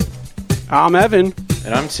I'm Evan.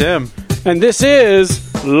 And I'm Tim. And this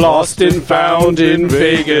is Lost and Found in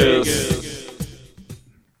Vegas.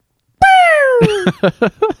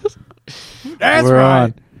 That's We're right.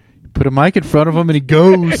 on. Put a mic in front of him and he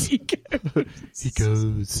goes. He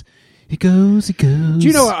goes. He goes. Do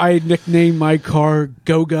you know I nicknamed my car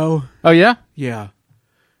Go-Go? Oh, yeah? Yeah.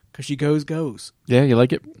 Because she goes. Yeah, you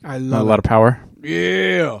like it? I love a lot of power.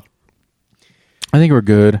 Yeah. I think we're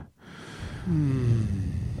good.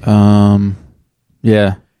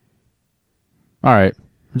 Yeah. All right.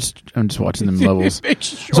 I'm just watching them levels.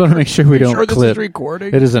 Just want to make sure we don't this clip. is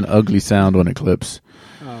recording. It is an ugly sound when it clips.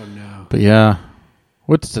 Oh, no. But yeah.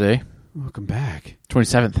 What's today? Welcome back.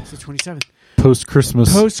 27th. It's the 27th.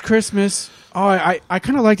 Post-Christmas. Post-Christmas. Oh, I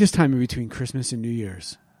kind of like this time in between Christmas and New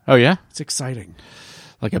Year's. Oh, yeah? It's exciting.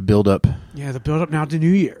 Like a build-up. Yeah, the build-up now to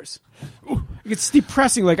New Year's. Ooh, it's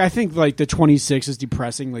depressing. Like, I think, like, the 26th is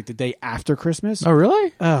depressing, like, the day after Christmas. Oh,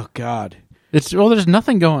 really? Oh, God. There's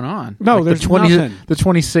nothing going on. No, like there's nothing. The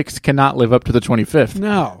 26th cannot live up to the 25th.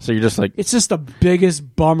 No. So you're just like... It's just the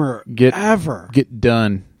biggest bummer ever. Get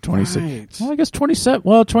done, 26. Right. Well, I guess 27.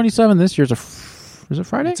 Well, 27 this year's is it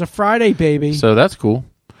Friday? It's a Friday, baby. So that's cool.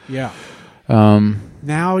 Yeah.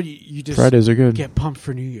 Now you just Fridays are good. Get pumped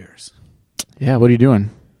for New Year's. Yeah, what are you doing?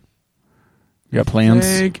 You got plans?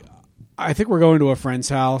 I think we're going to a friend's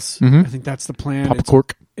house. Mm-hmm. I think that's the plan. Pop a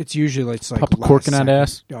cork. It's usually like Pop a cork in that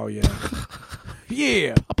ass. Oh yeah,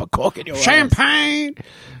 yeah. Pop a cork in your champagne.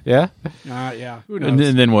 Ass. Yeah. Yeah. Who knows?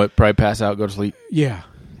 And then what? Probably pass out, go to sleep. Yeah.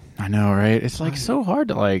 I know, right? It's like so hard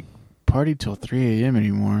to like party till 3 a.m.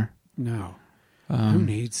 anymore. No. Who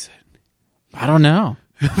needs it? I don't know.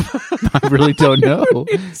 I really don't know.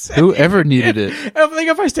 Whoever needed it. I think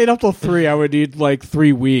if I stayed up till 3, I would need like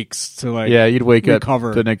 3 weeks to like. Yeah, you'd wake recover.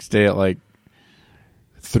 up the next day at like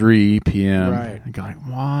 3 p.m. Right. And go like,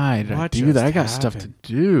 why did I What do that? I got just stuff to happened?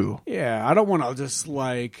 do. Yeah, I don't want to just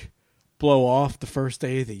like blow off the first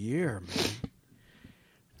day of the year, man.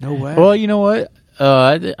 No way. Well, you know what?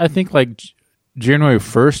 I think like January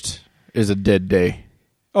 1st is a dead day.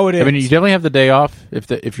 Oh, it is. I mean, you definitely have the day off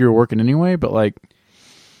if you're working anyway, but like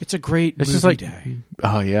it's a great it's movie just like day.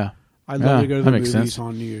 Oh yeah, I love to go to the makes movies sense.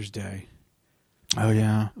 on New Year's Day. Oh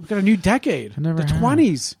yeah, We've got a new decade. I never the have.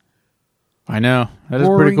 20s. I know that is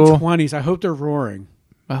Roaring pretty cool. 20s. I hope they're roaring.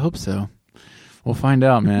 I hope so. We'll find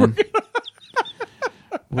out, man.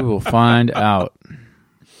 We will find out.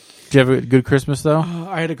 Did you have a good Christmas though?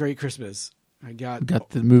 I had a great Christmas. I got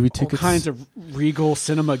the movie all tickets, kinds of Regal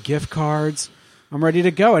Cinema gift cards. I'm ready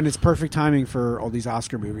to go, and it's perfect timing for all these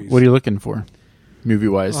Oscar movies. What are you looking for, movie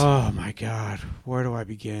wise? Oh my God, where do I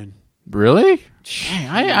begin? Really?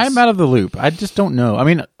 Dang, I'm out of the loop. I just don't know. I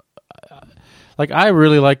mean, like I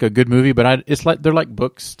really like a good movie, but it's like they're like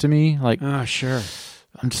books to me. Like, Sure.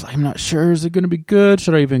 I'm not sure. Is it going to be good?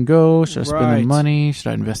 Should I even go? Should I spend Right. the money? Should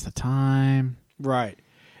I invest the time? Right.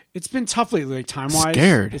 It's been tough lately, like time-wise.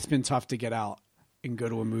 Scared. It's been tough to get out and go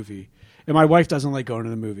to a movie. And my wife doesn't like going to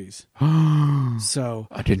the movies. So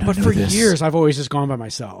I did not But know for this. years, I've always just gone by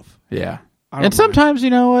myself. Yeah. I don't And sometimes, you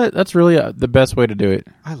know what? That's really the best way to do it.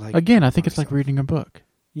 I like Again, I think it's like reading a book.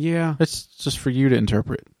 Yeah. It's just for you to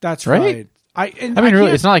interpret. That's right. I mean,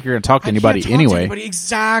 really, it's not like you're going to talk to anybody anyway.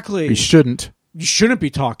 Exactly. You shouldn't. You shouldn't be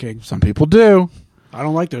talking. Some people do. I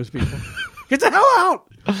don't like those people. Get the hell out.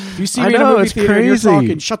 If you see I me in a know, movie it's theater and you're crazy.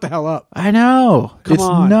 talking, shut the hell up. I know. Come it's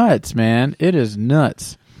on. nuts, man. It is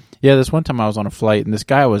nuts. Yeah, this one time I was on a flight and this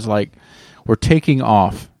guy was like, we're taking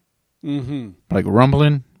off. Mm-hmm. Like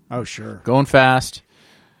rumbling, Oh, sure. going fast,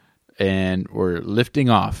 and we're lifting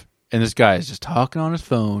off. And this guy is just talking on his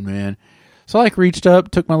phone, man. So I like reached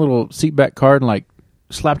up, took my little seat back card and like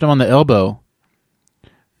slapped him on the elbow.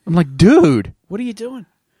 I'm like, dude. What are you doing?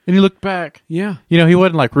 And he looked back. Yeah. You know, he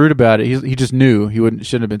wasn't like rude about it. He just knew he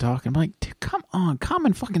shouldn't have been talking. I'm like, dude, come on,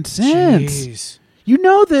 common fucking sense. Jeez. You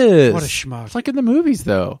know this. What a schmuck. It's like in the movies,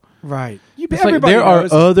 though. Right. It's like there are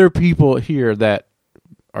other people here that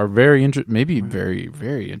are very maybe very,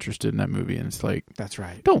 very interested in that movie, and it's like, That's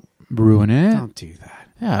right. don't ruin it. Don't do that.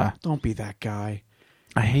 Yeah, Don't be that guy.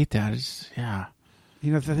 I hate that. Yeah.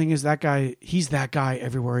 You know, the thing is, that guy, he's that guy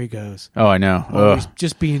everywhere he goes. Oh, I know. Always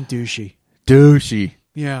just being douchey. Douchey.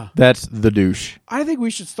 Yeah. That's the douche. I think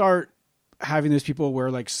we should start having those people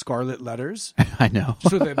wear like scarlet letters I know.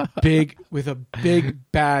 with a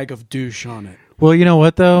big bag of douche on it. Well, you know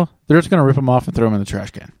what though? They're just gonna rip them off and throw them in the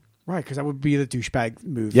trash can. Right, because that would be the douchebag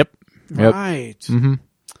move. Yep. Right. Mm-hmm.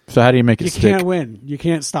 So how do you make it You stick? can't win. You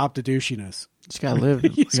can't stop the douchiness. You just gotta live.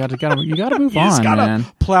 You gotta move You just on, gotta man.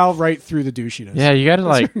 plow right through the douchiness. Yeah, you gotta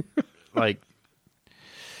like,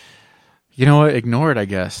 you know what? Ignore it, I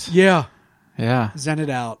guess. Yeah. Yeah. Zen it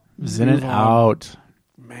out. Zen Move it on. out.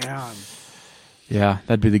 Man. Yeah,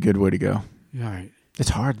 that'd be the good way to go. All right. It's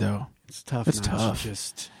hard though. It's tough. It's now. tough.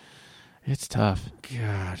 It's tough.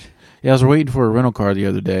 God. Yeah, I was waiting for a rental car the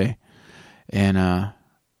other day, and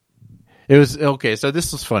it was okay. So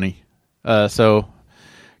this was funny. So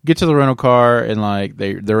get to the rental car, and like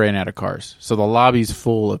they ran out of cars, so the lobby's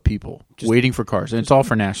full of people waiting for cars, and it's all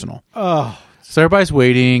for national. Oh. So everybody's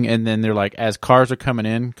waiting, and then they're like, as cars are coming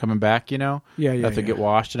back, have to get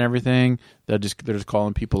washed and everything. They're just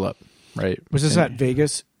calling people up, right? Was this at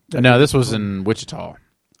Vegas? No, this was in Wichita.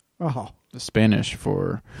 Oh, The Spanish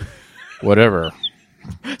for whatever.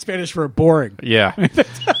 Spanish for boring. Yeah,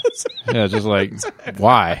 yeah, just like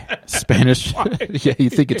why Spanish? Yeah, you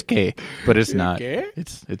think it's gay, but it's not. ¿Qué?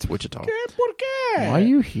 It's Wichita. ¿Qué? ¿Por qué? Why are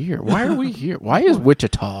you here? Why are we here? Why is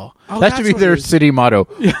Wichita? Oh, that should be that's what their it is. city motto.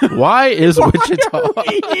 Why is Wichita? Why are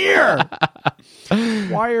we here?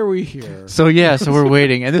 Why are we here? So yeah, so we're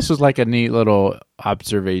waiting, and this was like a neat little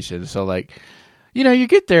observation. So like, you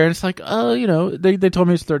get there, and it's like, they told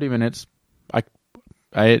me it's 30 minutes.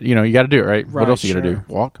 You got to do it, right? What else you got to do?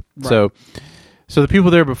 Walk. Right. So the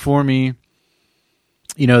people there before me,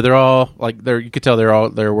 they're all like you could tell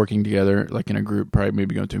they're working together, like in a group, probably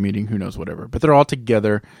maybe going to a meeting, who knows, whatever. But they're all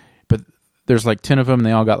together. But there's like 10 of them, and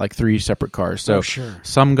they all got like 3 separate cars. So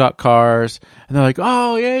some got cars, and they're like,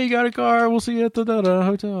 "Oh yeah, you got a car. We'll see you at the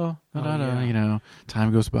hotel."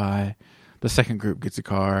 Time goes by. The second group gets a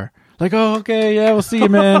car. Like, "Oh, okay, yeah, we'll see you,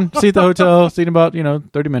 man. See you at the hotel. See you in about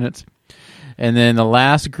 30 minutes." And then the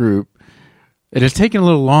last group, it is taking a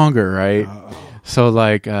little longer, right? So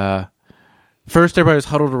like, first everybody was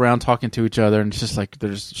huddled around talking to each other, and it's just like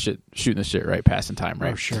there's shooting the shit, right? Passing time,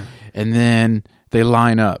 right? Oh, sure. And then they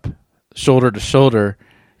line up, shoulder to shoulder,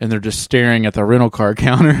 and they're just staring at the rental car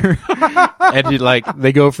counter. And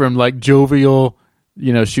they go from like jovial,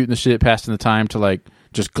 shooting the shit, passing the time, to like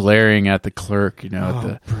just glaring at the clerk,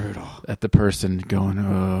 brutal. at the person going,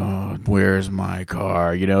 "Oh, where's my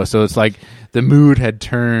car?" So it's like the mood had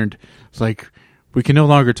turned. It's like we can no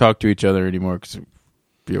longer talk to each other anymore because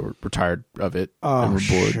we're tired of it and we're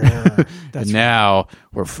bored. Sure. And now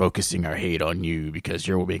we're focusing our hate on you because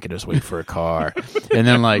you're making us wait for a car. And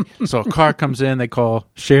then so a car comes in, they call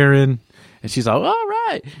Sharon, and she's like, "All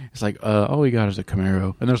right." It's like, all we got is a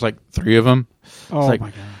Camaro, and there's like 3 of them. Oh my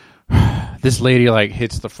God. This lady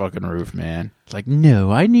hits the fucking roof, man. It's like,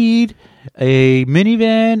 "No, I need a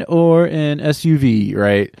minivan or an SUV,"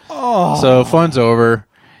 right? Oh. So fun's over,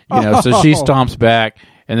 so she stomps back,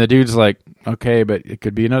 and the dude's like, "Okay, but it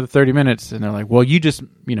could be another 30 minutes." And they're like, "Well, you just,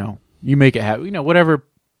 you make it happen. Whatever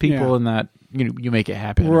people in that, you make it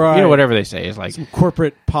happen." Right. Whatever they say is like some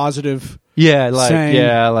corporate positive. Yeah,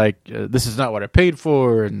 saying, this is not what I paid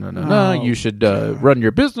for, and you should run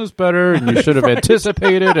your business better, and you should have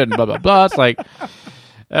anticipated, and blah blah blah. It's like,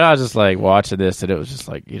 and I was just like watching this, and it was just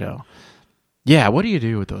like, yeah, what do you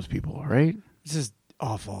do with those people, right? This is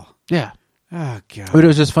awful. Yeah. Oh God. But it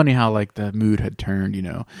was just funny how the mood had turned,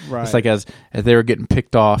 Right. It's like as they were getting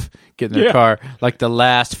picked off, getting their car, like the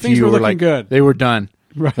last Things few were were looking good. They were done.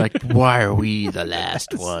 Right. Like, why are we the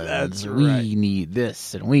last ones? That's We right. need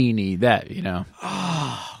this and we need that,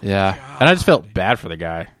 Oh, Yeah. God. And I just felt bad for the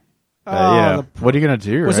guy. Oh, What are you going to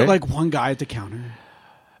do, was right? it like one guy at the counter?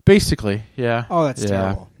 Basically, yeah. Oh, that's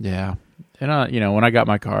terrible. Yeah. And, when I got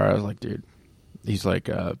my car, I was like, dude, he's like,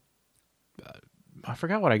 I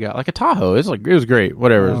forgot what I got. Like a Tahoe. It was great.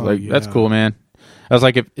 Whatever. Oh, That's cool, man. I was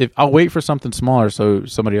like, if I'll wait for something smaller so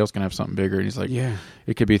somebody else can have something bigger. And he's like,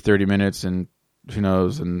 it could be 30 minutes and who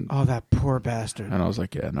knows. And that poor bastard. And I was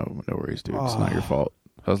like, yeah, no worries, dude. It's not your fault.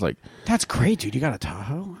 I was like, that's great, dude. You got a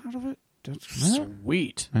Tahoe out of it? That's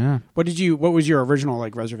sweet. Yeah. What was your original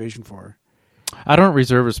reservation for? I don't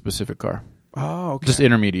reserve a specific car. Oh, okay. Just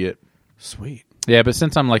intermediate. Sweet. Yeah, but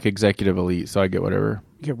since I'm executive elite, so I get whatever.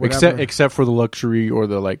 Except for the luxury or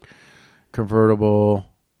the convertible,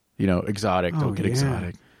 exotic. Don't get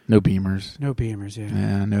exotic. No Beamers. No Beamers, yeah.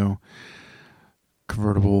 Yeah, no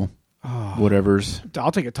convertible whatevers.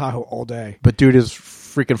 I'll take a Tahoe all day. But dude, it's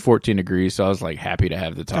freaking 14 degrees, so I was happy to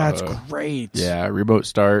have the Tahoe. That's great. Yeah, remote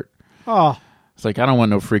start. Oh. It's I don't want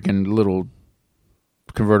no freaking little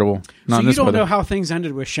convertible. So you don't know how things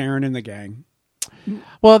ended with Sharon and the gang?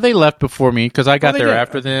 Well, they left before me because I got there did.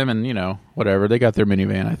 after them, and whatever. They got their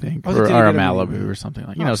minivan, I think, Oh, or they a did get a Malibu minivan. or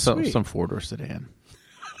something some 4-door sedan.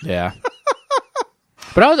 Yeah.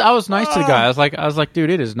 But I was nice to the guy. I was like, dude,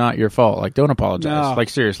 it is not your fault. Don't apologize. No.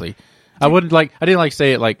 Seriously, I didn't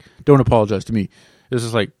say it don't apologize to me. It was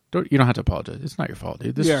just you don't have to apologize. It's not your fault,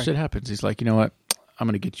 dude. This shit happens. He's like, you know what? I'm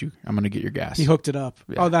gonna get you. I'm gonna get your gas. He hooked it up.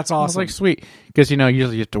 Yeah. Oh, that's awesome. I was like, sweet, because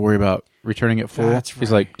usually you have to worry about returning it full. That's He's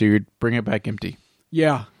right. like, dude, bring it back empty.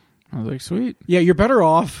 Yeah. I was like, sweet. Yeah, you're better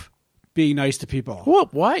off being nice to people. Well,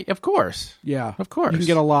 why? Of course. Yeah. Of course. You can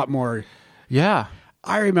get a lot more. Yeah.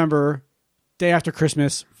 I remember day after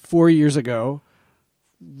Christmas 4 years ago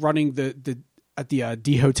running at the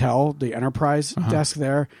D Hotel, the Enterprise desk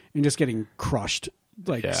there, and just getting crushed,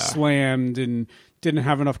 like slammed, and didn't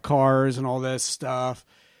have enough cars and all this stuff.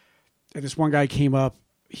 And this one guy came up.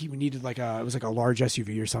 He needed it was like a large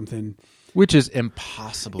SUV or something. Which is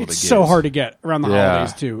impossible to get. It's so hard to get around the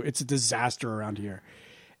holidays too. It's a disaster around here.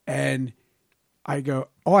 And I go,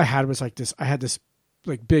 all I had was like this. I had this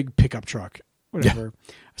like big pickup truck, whatever.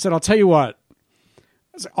 I said, I'll tell you what.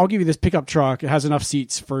 I'll give you this pickup truck. It has enough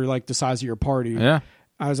seats for like the size of your party. Yeah.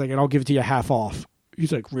 I was like, and I'll give it to you half off.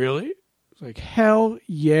 He's like, really? I was like, hell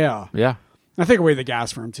yeah. Yeah. I think away the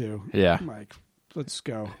gas for him too. Yeah. I'm like, let's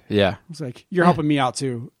go. Yeah. I was like, you're helping me out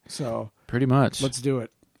too. So pretty much. Let's do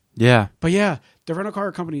it. Yeah. But yeah, the rental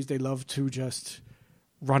car companies, they love to just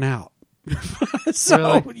run out.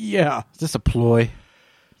 So really? Yeah. Is this a ploy?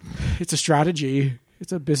 It's a strategy.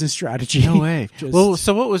 It's a business strategy. No way. Well,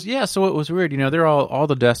 so what was weird, they're all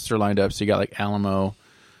the desks are lined up. So you got like Alamo,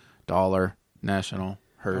 Dollar, National,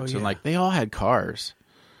 Hertz, and like they all had cars.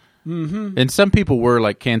 Mm-hmm. And some people were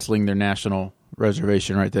like canceling their National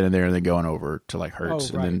reservation right then and there and then going over to like Hertz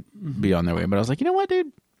and then be on their way. But I was like, you know what,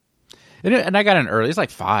 dude? And I got in early. It's like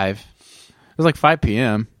 5. It was like 5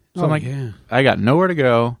 p.m. So I'm like, I got nowhere to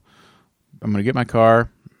go. I'm going to get my car.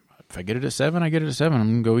 If I get it at 7, I get it at 7. I'm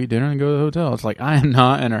going to go eat dinner and go to the hotel. It's like, I am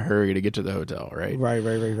not in a hurry to get to the hotel, right?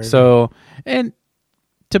 Right. So, and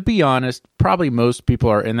to be honest, probably most people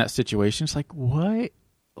are in that situation. It's like, what?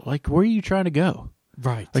 Like, where are you trying to go?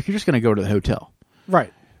 Right. Like, you're just going to go to the hotel.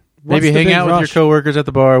 Right. Maybe hang out with your coworkers at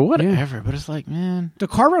the bar, whatever. Yeah. But it's like, man. The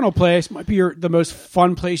car rental place might be the most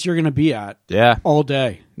fun place you're going to be at all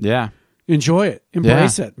day. Yeah. Enjoy it.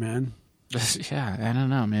 Embrace it, man. Yeah, I don't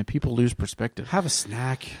know, man. People lose perspective. Have a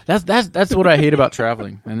snack. That's what I hate about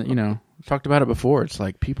traveling. And we talked about it before. It's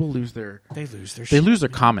like people lose their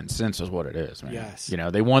common sense is what it is, man. Yes.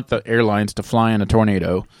 They want the airlines to fly in a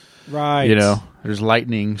tornado. Right. There's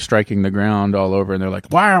lightning striking the ground all over and they're like,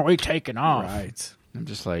 "Why aren't we taking off?" Right. I'm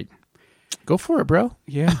just like, "Go for it, bro."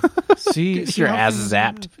 Yeah. Get your ass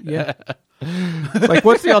zapped. Yeah. Like,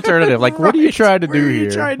 what's the alternative? Like, what are you trying to do here?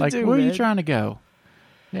 Where are you man? trying to go?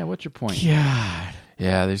 Yeah, what's your point? God.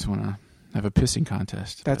 Yeah, they just want to have a pissing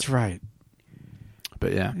contest. That's right.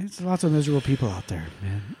 But yeah. There's lots of miserable people out there,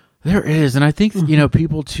 man. There is. And I think,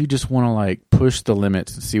 people too just want to like push the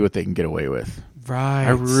limits and see what they can get away with. Right.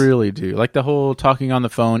 I really do. Like the whole talking on the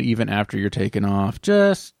phone even after you're taking off.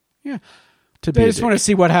 Just, they just want to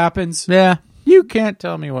see what happens. Yeah. You can't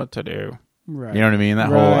tell me what to do. Right. You know what I mean? That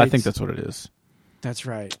whole, I think that's what it is. That's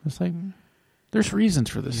right. It's like, there's reasons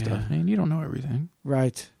for this stuff, man. You don't know everything.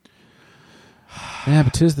 Right. Yeah,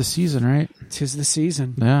 but 'tis the season, right? 'Tis the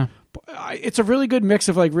season. Yeah. It's a really good mix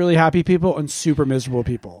of like really happy people and super miserable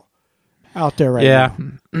people out there right now.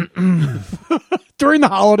 During the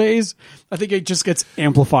holidays, I think it just gets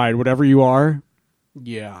amplified, whatever you are.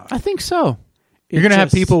 Yeah. I think so. You're going to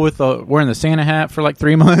have people with wearing the Santa hat for like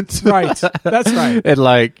 3 months. Right. That's right. And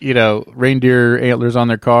like, reindeer antlers on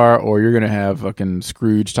their car, or you're going to have fucking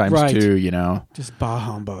Scrooge times 2, Just bah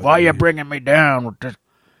humbug. Why are you bringing me down with this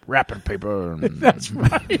wrapping paper? That's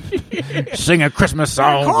right. Sing a Christmas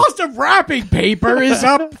song. The cost of wrapping paper is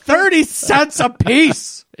up 30 cents a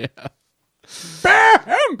piece. Yeah. Bah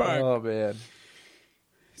humbug. Oh, man.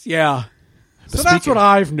 Yeah. So that's what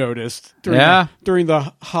I've noticed during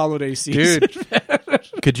the holiday season.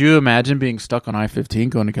 Dude, could you imagine being stuck on I-15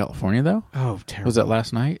 going to California, though? Oh, terrible. Was that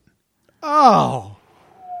last night? Oh.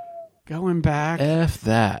 Going back. F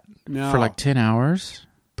that. No. For like 10 hours?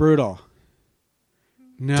 Brutal.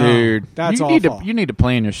 No. Dude. That's awful. You need to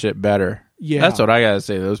plan your shit better. Yeah. That's what I got to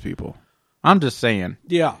say to those people. I'm just saying.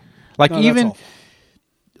 Yeah. Like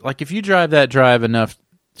like if you drive that drive enough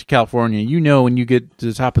to California, when you get to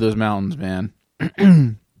the top of those mountains, man,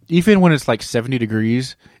 even when it's like 70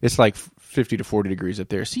 degrees, it's like 50 to 40 degrees up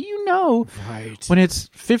there. So right. When it's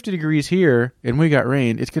 50 degrees here and we got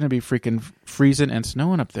rain, it's going to be freaking freezing and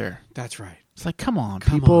snowing up there. That's right. It's like, come on,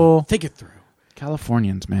 people. Think it through.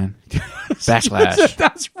 Californians, man. Backlash.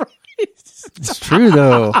 That's right. It's true,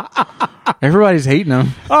 though. Everybody's hating them.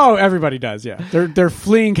 Oh, everybody does, yeah. They're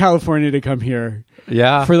fleeing California to come here.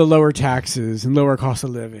 Yeah. For the lower taxes and lower cost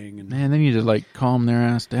of living. And man, they need to like calm their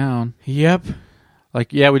ass down. Yep.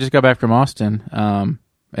 Like, we just got back from Austin. And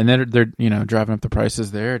they're driving up the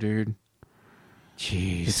prices there, dude.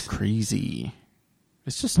 Jeez. It's crazy.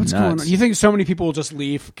 It's just What's nuts. going on? You think so many people will just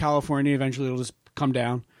leave California, eventually it'll just come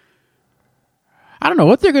down? I don't know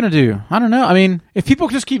what they're going to do. I don't know. I mean, if people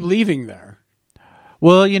just keep leaving there.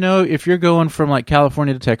 Well, if you're going from like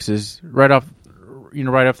California to Texas, right off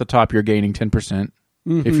the top, you're gaining 10%.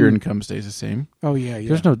 If your income stays the same. Oh yeah, yeah.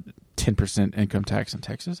 There's no 10% income tax in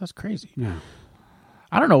Texas. That's crazy. No.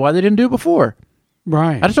 I don't know why they didn't do it before.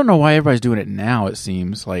 Right. I just don't know why everybody's doing it now. It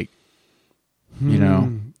seems like,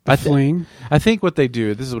 I think what they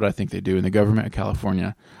do. This is what I think they do in the government of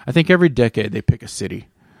California. I think every decade they pick a city,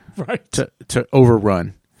 right, to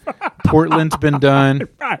overrun. Portland's been done.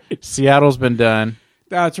 Right. Seattle's been done.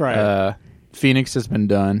 That's right. Phoenix has been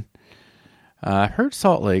done. I heard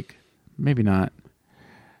Salt Lake, maybe not.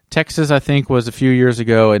 Texas, I think, was a few years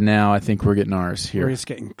ago, and now I think we're getting ours here. We're just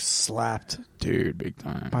getting slapped, dude, big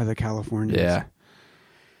time by the Californians. Yeah,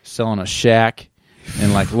 selling a shack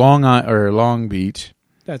in like Long Beach.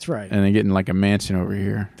 That's right. And then getting like a mansion over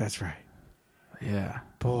here. That's right. Yeah,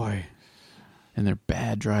 boy, and their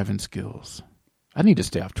bad driving skills. I need to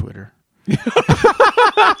stay off Twitter.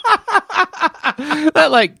 That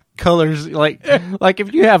like colors like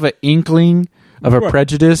if you have an inkling of a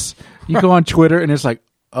prejudice, you go on Twitter and it's like,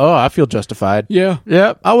 oh, I feel justified. Yeah.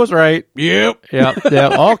 Yep, I was right. Yep.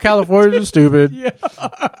 Yep. All Californians are stupid. Yeah.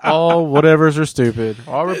 All whatevers are stupid.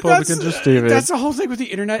 All Republicans are stupid. That's the whole thing with the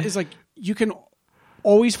internet is like you can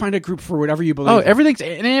always find a group for whatever you believe. Oh, everything's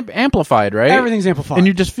amplified, right? Everything's amplified. And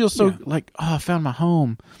you just feel so like, oh, I found my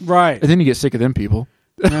home. Right. And then you get sick of them people.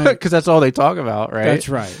 Because that's all they talk about, right? That's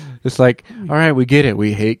right. It's like, all right, we get it.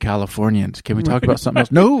 We hate Californians. Can we talk about something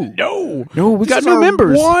else? No. We got no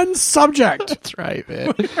members. One subject. That's right,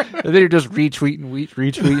 man. And then you're just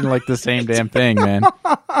retweeting like the same damn thing, man.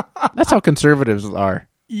 That's how conservatives are.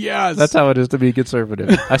 Yes. That's how it is to be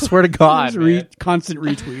conservative. I swear to God. Constant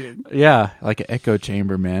retweeting. Yeah, like an echo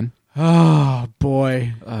chamber, man. Oh,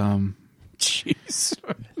 boy. Jeez.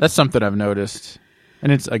 That's something I've noticed.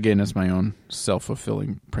 And it's my own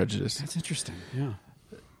self-fulfilling prejudice. That's interesting, yeah.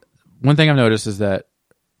 One thing I've noticed is that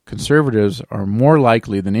conservatives are more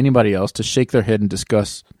likely than anybody else to shake their head and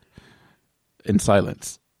discuss in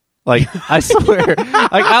silence. Like, I swear,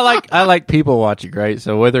 I like people watching, right?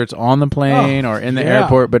 So whether it's on the plane or in the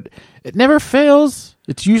airport, but it never fails.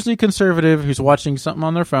 It's usually conservative who's watching something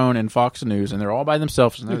on their phone in Fox News, and they're all by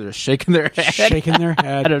themselves, and they're just shaking their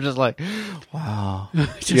head. And I'm just like, wow.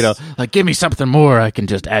 Like, give me something more I can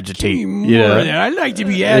just agitate. I like to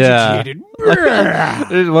be agitated.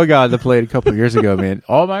 There's one guy that played a couple years ago, man,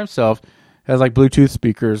 all by himself, has like Bluetooth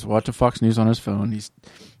speakers, watching Fox News on his phone. He's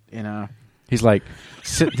like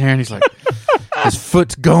sitting there, and he's like, his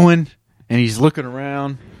foot's going, and he's looking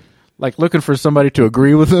around. Like looking for somebody to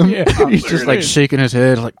agree with him. Yeah, he's just like shaking his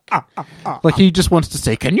head like he just wants to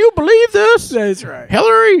say, can you believe this? That's right.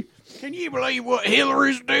 Hillary? Can you believe what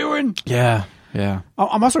Hillary's doing? Yeah. Yeah.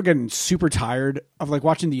 I'm also getting super tired of like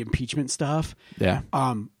watching the impeachment stuff. Yeah.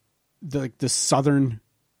 The Southern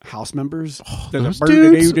House members. Those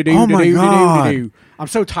dudes? Oh my God. I'm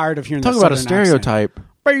so tired of hearing Talk about a stereotype.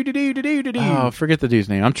 Oh, forget the dude's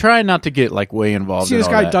name. I'm trying not to get like way involved. See this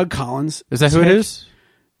guy, Doug Collins? Is that who it is?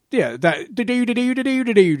 Yeah,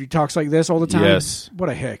 that he talks like this all the time. Yes, what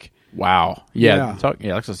a hick! Wow. Yeah. Like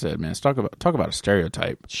I said, man, talk about a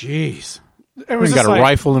stereotype. Jeez, He's got a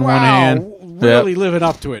rifle in one hand. Really living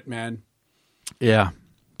up to it, man. Yeah,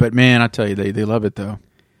 but man, I tell you, they love it though.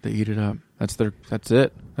 They eat it up. That's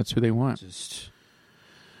it. That's who they want.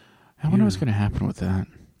 I wonder what's going to happen with that.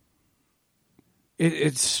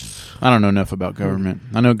 I don't know enough about government.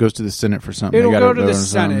 I know it goes to the Senate for something. It'll go to the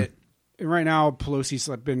Senate. And right now, Pelosi's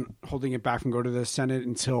been holding it back from going to the Senate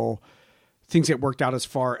until things get worked out as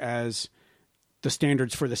far as the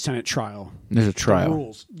standards for the Senate trial. There's a trial. The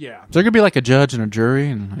rules. Yeah. Is there going to be like a judge and a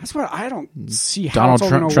jury? And that's what I don't see how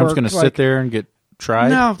Donald Trump's going to sit there and get tried?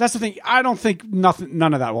 No, that's the thing. I don't think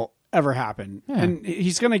none of that will ever happen. Yeah. And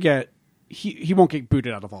he's going to get... He won't get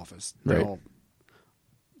booted out of office. Right.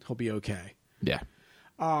 He'll be okay. Yeah.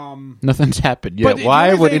 Nothing's happened yet.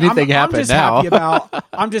 Why would anything happen now?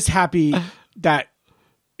 I'm just happy that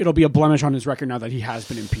it'll be a blemish on his record now that he has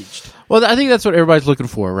been impeached. Well, I think that's what everybody's looking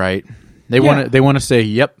for, right? They want to say,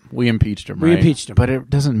 "Yep, we impeached him." We impeached him, but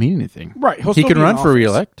it doesn't mean anything, right? He can run for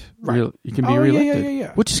reelect. Right. He can be reelected,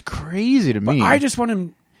 yeah. Which is crazy to me. But I just want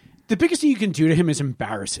him. The biggest thing you can do to him is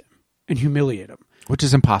embarrass him and humiliate him, which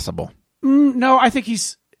is impossible. No, I think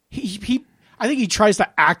I think he tries to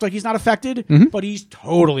act like he's not affected, but he's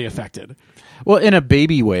totally affected. Well, in a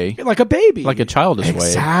baby way. Like a baby. Like a childish way.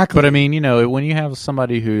 Exactly. But I mean, when you have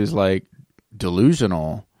somebody who's like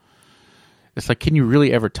delusional, it's like, can you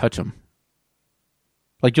really ever touch him?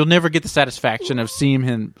 Like, you'll never get the satisfaction of seeing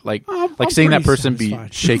him, seeing that person be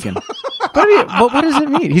shaken. But what does it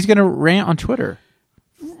mean? He's going to rant on Twitter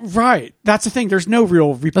Right. That's the thing. There's no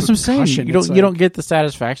real repercussion. That's what I'm saying. You don't get the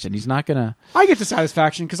satisfaction. He's not gonna. I get the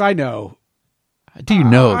satisfaction because I know. Do you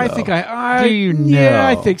know? I think I. Do you know? Yeah,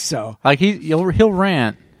 I think so. Like he'll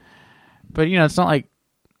rant, but it's not like.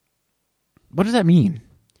 What does that mean?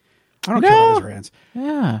 I don't care about his rants.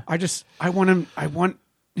 Yeah. I want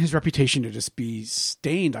his reputation to just be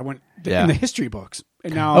stained. I want in the history books.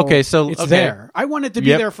 And now it's there. I want it to be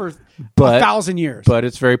there for 1,000 years. But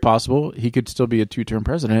it's very possible he could still be a 2-term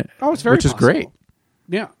president. Oh, it's very possible. Which is great.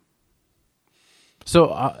 Yeah.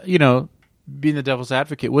 So, being the devil's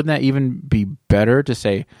advocate, wouldn't that even be better to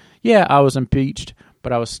say, yeah, I was impeached,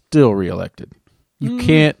 but I was still reelected? You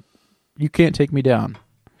can't take me down.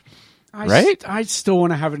 Right? I still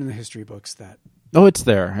want to have it in the history books that. Oh, it's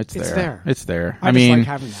there. It's there. I mean, like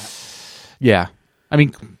having that. Yeah. I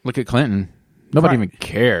mean, look at Clinton. Nobody even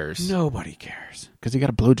cares. Nobody cares. Because he got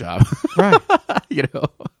a blowjob. Right.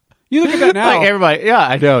 You look at that now. Like everybody, yeah,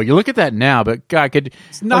 I know. You look at that now, but God,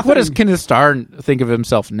 what does Kenneth Starr think of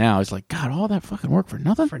himself now? He's like, God, all that fucking work for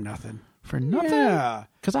nothing? For nothing. Yeah.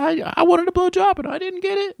 Because I wanted a blowjob and I didn't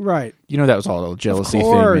get it. Right. That was all a jealousy thing,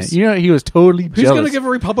 man. He was totally jealous. Who's going to give a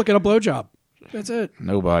Republican a blowjob? That's it.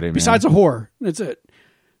 Nobody, man. Besides a whore. That's it.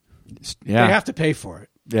 Yeah. They have to pay for it.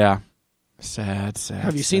 Yeah. Sad.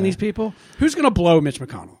 Have you seen these people? Who's going to blow Mitch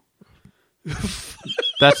McConnell?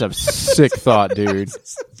 That's a sick thought, dude.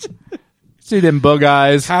 See them bug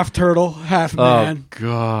eyes. Half turtle, half man. Oh,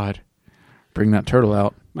 God. Bring that turtle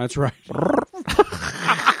out. That's right.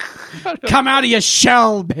 Come out of your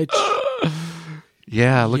shell, bitch.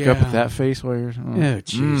 Yeah, look up at that face while you're... Oh,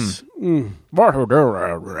 jeez.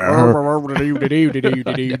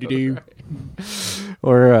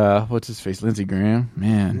 Or, what's his face? Lindsey Graham?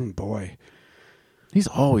 Man. Boy. He's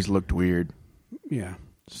always looked weird. Yeah.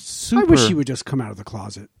 Super. I wish he would just come out of the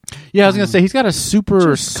closet. Yeah, I was going to say, he's got a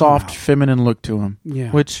super soft, feminine look to him. Yeah.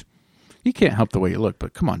 Which, he can't help the way you look,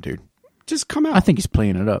 but come on, dude. Just come out. I think he's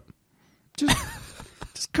playing it up.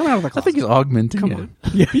 Just come out of the closet. I think he's augmenting come it. On.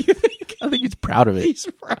 Yeah, you think? I think he's proud of it. He's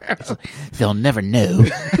proud. They'll never know.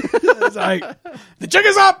 It's like, the jig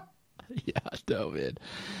is up! Yeah, no, man.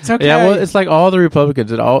 It's okay. Yeah, well, it's like all the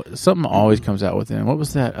Republicans, something always comes out with them. What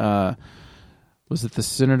was that? Was it the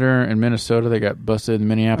senator in Minnesota that got busted in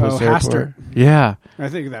Minneapolis airport? Hastert. Yeah. I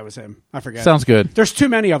think that was him. I forget. Sounds good. There's too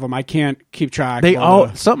many of them. I can't keep track.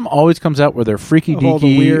 Something always comes out where they're freaky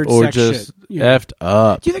deaky or just effed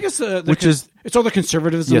up. Do you think it's it's all the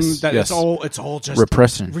conservatism it's all just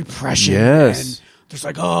repression. Yes. And there's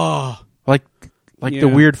like like the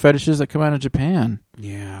weird fetishes that come out of Japan.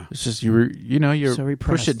 Yeah. It's just you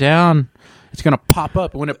push it down, it's gonna pop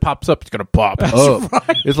up. And when it pops up, it's gonna pop up.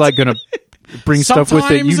 Right. It's like gonna bring stuff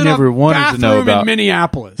with it you never wanted to know about. In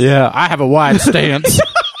Minneapolis. Yeah, I have a wide stance.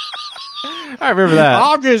 I remember that.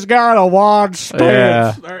 I've just got a wide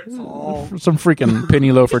stance. Yeah. Some freaking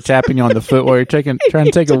penny loafer tapping you on the foot while you're trying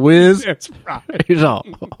to take a whiz. That's right. He's all,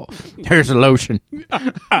 here's a lotion.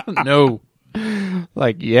 No.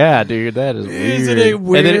 Like, yeah, dude, that is weird. Isn't it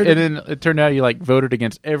weird? And then it turned out you voted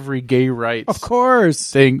against every gay rights. Of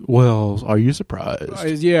course. Thing. Well, are you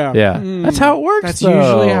surprised? Yeah. That's how it works. That's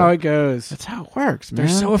usually how it goes. That's how it works, man.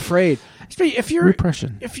 They're so afraid. If you're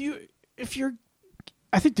repression. If you're,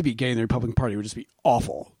 I think to be gay in the Republican Party would just be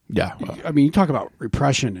awful. Yeah. Well. I mean, you talk about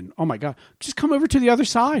repression and oh my God, just come over to the other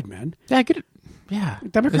side, man. Yeah, get it. Yeah.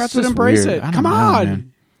 Democrats would embrace it. Come on.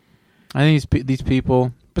 Man. I think these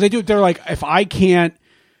people. But they do. They're like, if I can't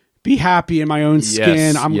be happy in my own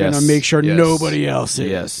skin, I'm going to make sure nobody else is.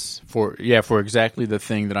 Yes. For exactly the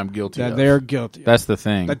thing that I'm guilty of. That they're guilty of. That's the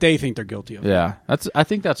thing. That they think they're guilty of. Yeah. I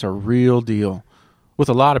think that's a real deal with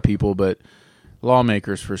a lot of people, but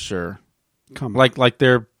lawmakers for sure. Come on. Like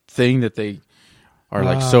their thing that they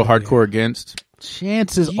are so hardcore against.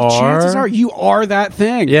 Chances are you are that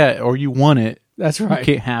thing. Yeah, or you want it. That's right. You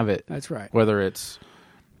can't have it. That's right. Whether it's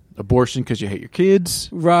abortion because you hate your kids.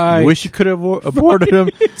 Right. You wish you could have aborted them.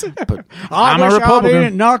 But I'm a Republican. I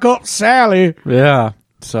didn't knock up Sally. Yeah.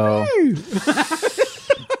 So.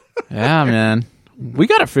 Yeah, man. We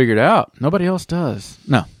got it figured out. Nobody else does.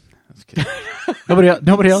 No. That's kidding.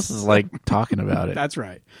 Nobody else is talking about it. That's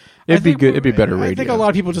right. It'd be good. It'd be better radio. I think a lot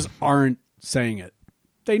of people just aren't saying it.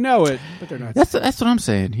 They know it, but they're not. That's what I'm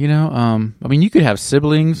saying. I mean, you could have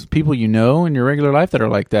siblings, people in your regular life that are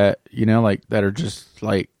like that. That are just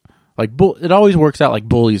it always works out like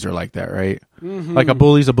bullies are like that, right? Mm-hmm. Like a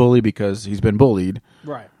bully's a bully because he's been bullied,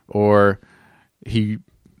 right? Or he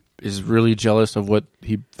is really jealous of what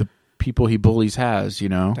the people he bullies has.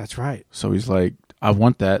 That's right. So he's like, I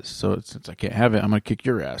want that. So since I can't have it, I'm gonna kick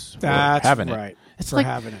your ass. That's having right. It. It's for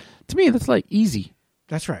having it. To me, that's easy.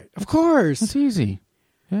 That's right. Of course, it's easy.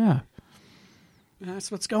 Yeah.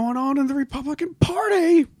 That's what's going on in the Republican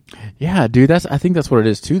Party. Yeah, dude. I think that's what it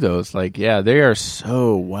is too. Though it's like, yeah, they are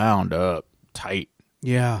so wound up tight.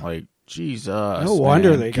 Yeah, like Jesus. No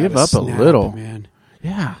wonder they give gotta up snap, a little, man.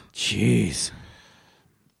 Yeah, jeez.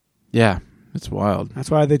 Yeah, it's wild.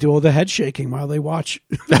 That's why they do all the head shaking while they watch.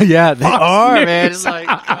 Yeah, they Fox are, News. man. It's like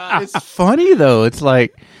God, it's funny though. It's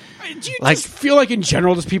like, do you just feel like in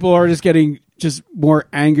general, just people are just getting just more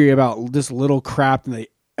angry about this little crap than they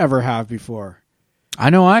ever have before? I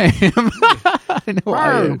know I am. I know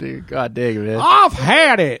I am, dude. God dang it, man. I've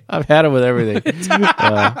had it. I've had it with everything.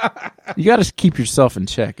 You got to keep yourself in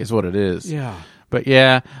check, is what it is. Yeah. But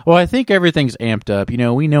yeah, well, I think everything's amped up. You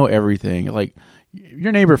know, we know everything. Like,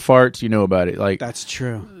 your neighbor farts, you know about it. Like, that's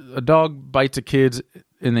true. A dog bites a kid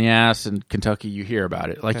in the ass in Kentucky, you hear about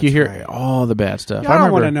it. Like, that's you hear right. all the bad stuff. Yeah, I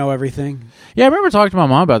don't want to know everything. Yeah, I remember talking to my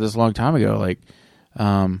mom about this a long time ago. Like,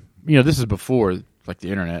 you know, this is before like the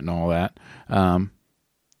internet and all that.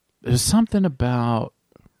 There's something about,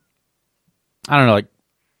 I don't know, like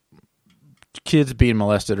kids being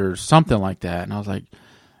molested or something like that. And I was like,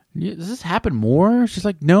 does this happen more? She's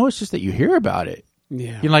like, no, it's just that you hear about it.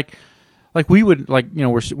 Yeah. You know, like we would, like, you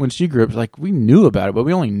know, when she grew up, like we knew about it, but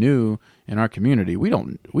we only knew in our community. We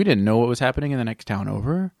didn't know what was happening in the next town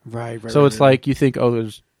over. Right. So it's like you think, oh,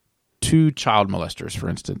 there's 2 child molesters, for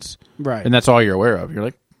instance. Right. And that's all you're aware of. You're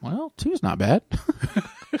like, well, 2's not bad.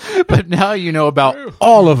 But now you know about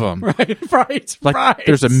all of them. Right. Like,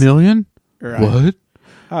 there's 1 million? Right. What?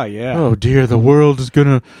 Oh, yeah. Oh, dear, the world is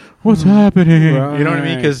gonna... What's happening? Right. You know what I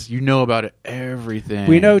mean? Because you know about it, everything.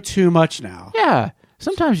 We know too much now. Yeah.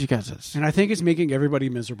 Sometimes you guys... And I think it's making everybody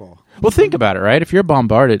miserable. Well, think about it, right? If you're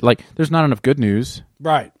bombarded, like, there's not enough good news.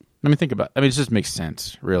 Right. I mean, think about it. I mean, it just makes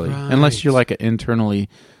sense, really. Right. Unless you're like an internally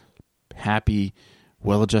happy,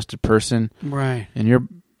 well-adjusted person. Right.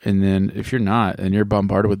 And then if you're not, and you're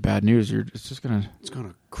bombarded with bad news, it's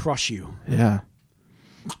gonna crush you. Yeah.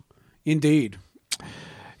 Indeed.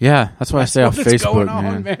 Yeah, that's why I stay off Facebook, going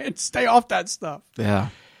on, man. Stay off that stuff. Yeah.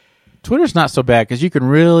 Twitter's not so bad because you can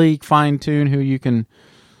really fine tune who you can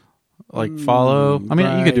like follow. I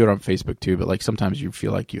mean, you can do it on Facebook too, but like sometimes you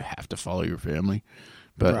feel like you have to follow your family.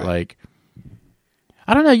 But like,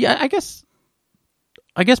 I don't know. Yeah, I guess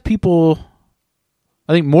people.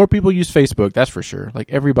 I think more people use Facebook, that's for sure. Like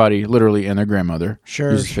everybody, literally, and their grandmother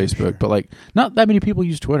uses Facebook. Sure. But like, not that many people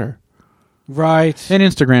use Twitter. Right. And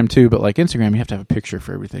Instagram too, but like Instagram, you have to have a picture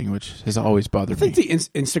for everything, which has always bothered me. I think the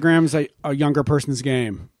Instagram's a younger person's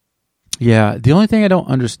game. Yeah. The only thing I don't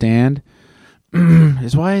understand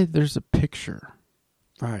is why there's a picture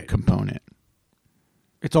component.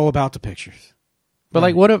 It's all about the pictures. But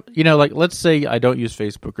like, what if, you know, like, let's say I don't use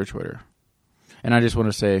Facebook or Twitter, and I just want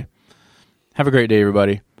to say, have a great day,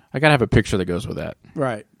 everybody. I got to have a picture that goes with that.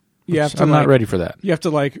 Right. You have to, I'm not ready for that. You have to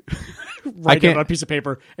like write it on a piece of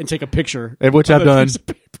paper and take a picture. Which I've done.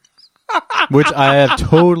 Which I have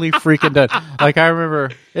totally freaking done. Like, I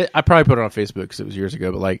remember, I probably put it on Facebook because it was years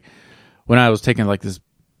ago, but like when I was taking like this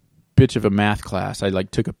bitch of a math class, I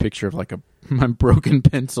like took a picture of like my broken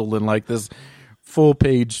pencil and like this full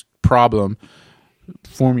page problem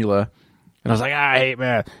formula. And I was like, I hate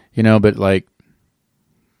math, you know, but like,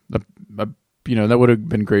 you know, that would have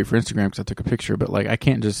been great for Instagram because I took a picture, but like I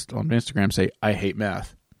can't just on Instagram say I hate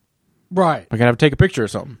math. Right. I gotta have to take a picture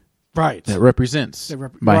of something. Right. That represents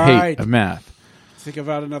my hate of math. Think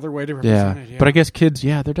about another way to represent it. Yeah. But I guess kids,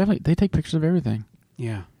 they take pictures of everything.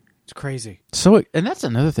 Yeah. It's crazy. So, and that's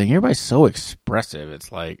another thing. Everybody's so expressive.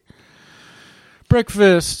 It's like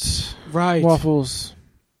breakfast, waffles.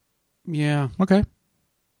 Yeah. Okay.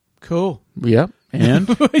 Cool. Yeah. And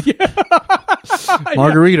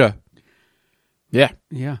margarita. Yeah.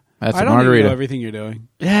 Yeah. That's I a don't margarita. know everything you're doing.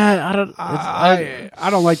 Yeah, I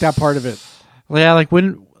don't like that part of it. Yeah, like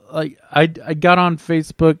when I got on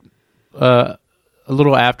Facebook a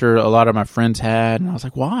little after a lot of my friends had, and I was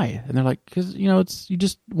like, why? And they're like, because you know, you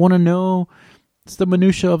just want to know. It's the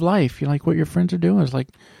minutia of life. You like what your friends are doing. It's like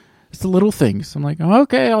it's the little things. I'm like, oh,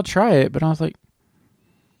 okay, I'll try it, but I was like,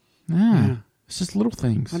 yeah. It's just little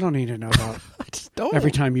things. I don't need to know about I just don't.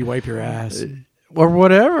 Every time you wipe your ass. Or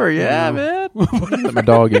whatever. Yeah, man. Let my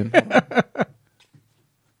dog in.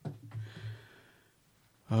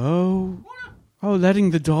 Oh,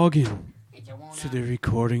 letting the dog in to the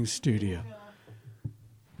recording studio.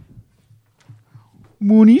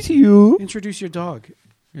 Mooney's here. Introduce your dog.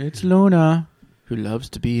 It's Luna, who loves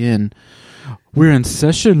to be in. We're in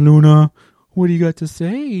session, Luna. What do you got to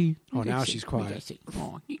say? Oh, now she's quiet.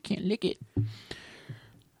 Oh, you can't lick it.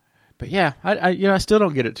 But yeah, I still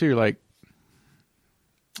don't get it too. Like,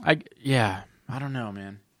 I don't know,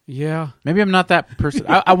 man. Yeah. Maybe I'm not that person.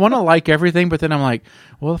 I want to like everything, but then I'm like,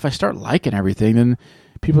 well, if I start liking everything, then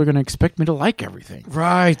people are going to expect me to like everything.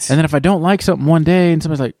 Right. And then if I don't like something one day and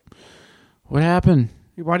somebody's like, what happened?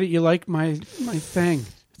 Why didn't you like my thing?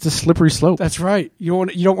 It's a slippery slope. That's right. You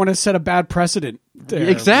don't want to set a bad precedent there,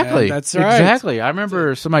 exactly. Man. That's right. Exactly. I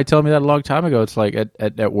remember somebody telling me that a long time ago. It's like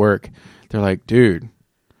at work. They're like, dude,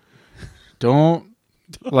 don't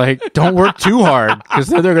work too hard because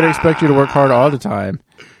then they're going to expect you to work hard all the time.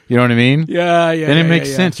 You know what I mean? Yeah. And it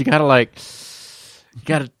makes sense. You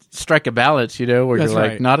gotta strike a balance, where That's you're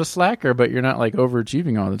like right. not a slacker, but you're not like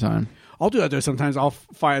overachieving all the time. I'll do that though. Sometimes I'll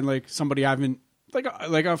find like somebody I haven't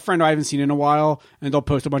like a friend I haven't seen in a while, and they'll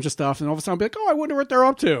post a bunch of stuff, and all of a sudden I'll be like, oh, I wonder what they're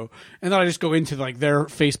up to, and then I just go into like their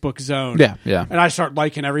Facebook zone, yeah, and I start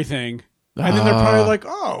liking everything, and then they're probably like,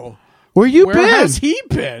 oh, where been? Has he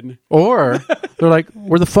been? Or they're like,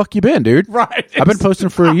 where the fuck you been, dude? Right. I've been posting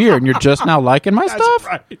for a year, and you're just now liking my stuff.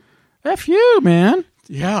 Right. F you, man.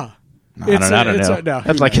 Yeah. I don't know. No,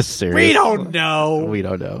 that's like a serious. We don't know. We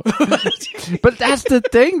don't know. But that's the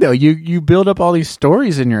thing, though. You build up all these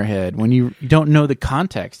stories in your head when you don't know the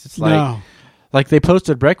context. It's like they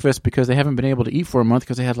posted breakfast because they haven't been able to eat for a month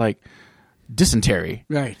because they had like dysentery.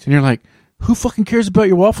 Right. And you're like, who fucking cares about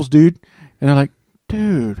your waffles, dude? And they're like,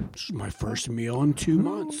 dude, this is my first meal in 2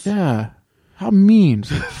 months. Yeah. How mean.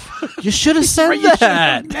 You should have said You should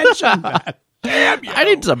that. have mentioned that. Damn you. I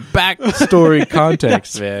need some backstory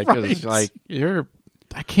context, man. Because like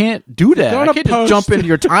I can't do that. I can't just jump into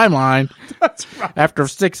your timeline That's right. after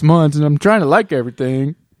 6 months, and I'm trying to like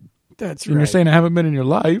everything. That's And right. you're saying I haven't been in your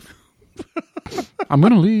life. I'm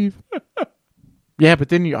gonna leave. Yeah, but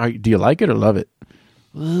then do you like it or love it?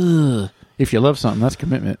 Ugh. If you love something, that's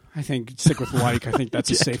commitment. I think stick with like. I think that's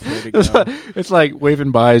a safe way to go. It's like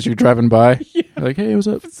waving by as you're driving by. Yeah. Like, hey, what's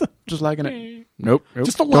up? Just liking it. Nope.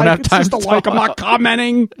 Just a Don't like. have It's time just a to like. talk. I'm not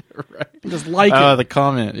commenting. Right. Just like Oh, it. the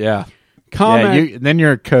comment. Yeah. Comment. Yeah, then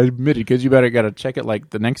you're committed because you got to check it like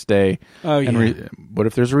the next day. Oh, yeah. And what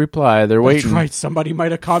if there's a reply? They're That's waiting. right. Somebody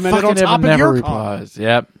might have commented Fucking on top of never your replies.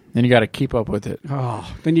 Yep. Then you got to keep up with it.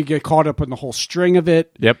 Oh, then you get caught up in the whole string of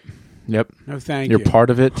it. Yep. No, thank you. You're part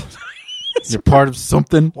of it. You're part of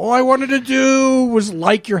something. All I wanted to do was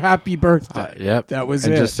like your happy birthday. Yep. That was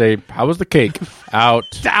and it. just say, how was the cake? Out.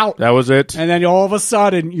 Out. That was it. And then all of a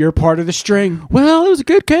sudden, you're part of the string. Well, it was a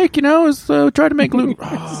good cake, It was tried to make gluten.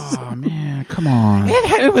 Oh man, come on.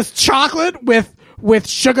 It was chocolate with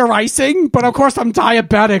sugar icing, but of course I'm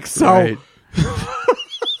diabetic, so Right.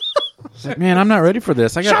 It's like, man, I'm not ready for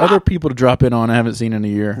this. I got Shut other up. people to drop in on I haven't seen in a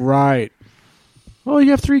year. right. Oh,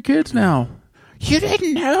 you have 3 kids now. You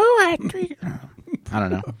didn't know I had 3. I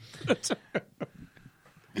don't know.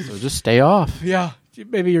 So just stay off. Yeah,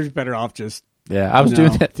 maybe you're better off just. Yeah, I was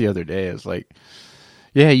doing that the other day. It's like,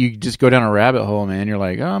 yeah, you just go down a rabbit hole, man. You're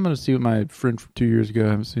like, oh, I'm going to see what my friend from 2 years ago I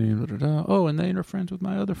haven't seen. Blah, blah, blah. Oh, and they are friends with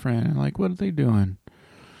my other friend. And like, what are they doing?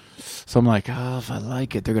 So I'm like, oh, if I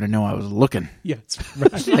like it, they're going to know I was looking. Yeah,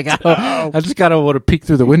 that's right. Like, I just got to want to peek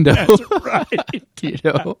through the window. That's right.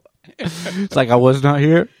 It's like I was not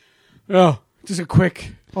here. Oh, just a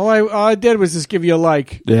quick. All I did was just give you a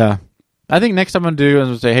like. Yeah. I think next time I'm going to do is I'm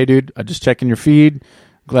going to say, hey, dude, I'm just checking your feed.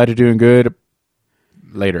 Glad you're doing good.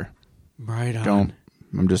 Later. Right on. Don't.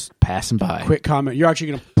 I'm just passing by. Quick comment. You're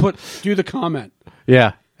actually going to do the comment.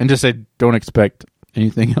 Yeah. And just say, don't expect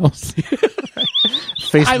anything else.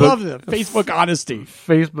 Facebook, I love the Facebook honesty.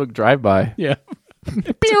 Facebook drive-by. Yeah.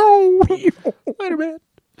 Later, man.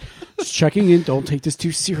 Just checking in. Don't take this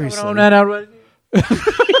too seriously.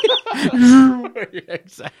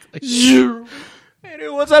 Exactly. Hey,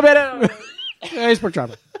 dude, what's up, man? Hey, Sport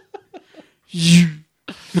Driver.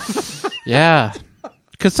 Yeah.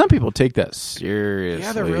 Because some people take that seriously.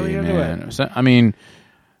 Yeah, they're really into it. So, I mean,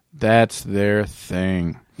 that's their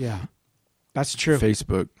thing. Yeah, that's true.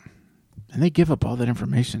 Facebook. And they give up all that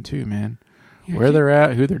information, too, man. Yeah, where they're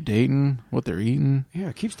at, who they're dating, what they're eating.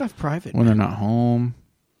 Yeah, keep stuff private. When they're not home.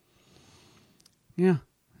 Yeah.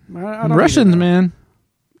 I don't Russians, need to know. man.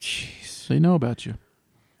 Jeez. They know about you.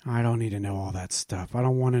 I don't need to know all that stuff. I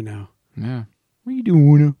don't want to know. Yeah. What are you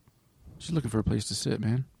doing? She's looking for a place to sit,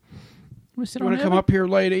 man. You want to come up here,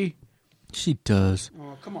 lady? She does.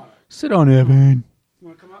 Oh, come on. Sit on Evan. You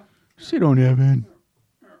want to come up? Sit on Evan.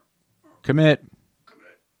 Commit.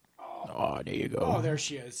 Oh, there you go. Oh, there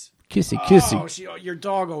she is. Kissy, kissy. Oh, your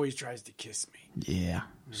dog always tries to kiss me. Yeah.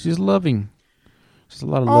 She's loving. She's a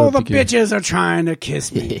lot of All love the to give. bitches are trying to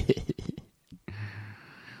kiss me.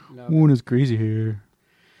 One is crazy hair.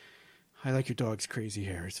 I like your dog's crazy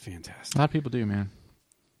hair. It's fantastic. A lot of people do, man.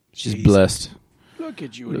 She's Jeez. blessed. Look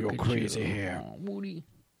at you and your crazy hair. Oh, Woody.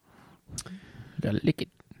 Gotta lick it.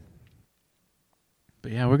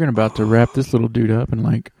 But yeah, we're about to wrap this little dude up in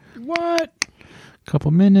like What? a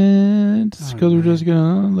couple minutes because we're man. just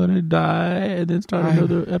gonna let it die and then start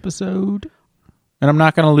another episode. And I'm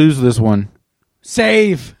not gonna lose this one.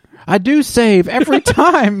 Save. I do save every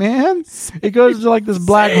time, man. It goes to like this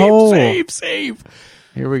black hole. Save.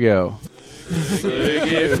 Here we go.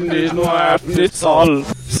 Forgiveness, no, it's all.